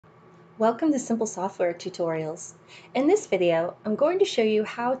Welcome to Simple Software Tutorials. In this video, I'm going to show you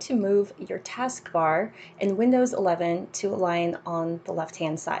how to move your taskbar in Windows 11 to align on the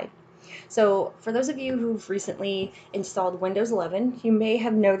left-hand side. So for those of you who've recently installed Windows 11, you may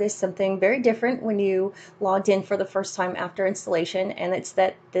have noticed something very different when you logged in for the first time after installation, and it's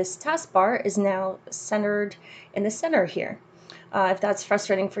that this taskbar is now centered in the center here. If that's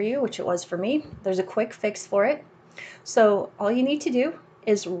frustrating for you, which it was for me, there's a quick fix for it. So all you need to do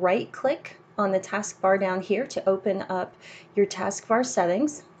is right click on the taskbar down here to open up your taskbar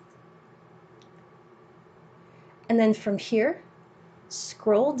settings. And then from here,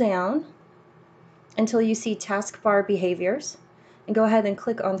 scroll down until you see taskbar behaviors and go ahead and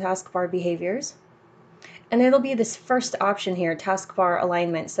click on taskbar behaviors. And it'll be this first option here, taskbar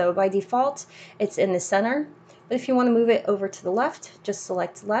alignment. So by default, it's in the center. But if you want to move it over to the left, just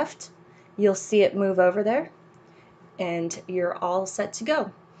select left. You'll see it move over there, and you're all set to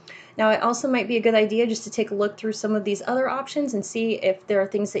go. Now, it also might be a good idea just to take a look through some of these other options and see if there are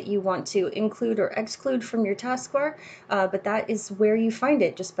things that you want to include or exclude from your taskbar, but that is where you find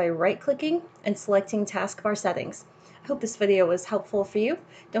it, just by right-clicking and selecting taskbar settings. I hope this video was helpful for you.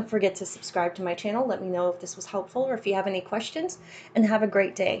 Don't forget to subscribe to my channel. Let me know if this was helpful or if you have any questions, and have a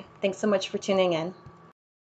great day. Thanks so much for tuning in.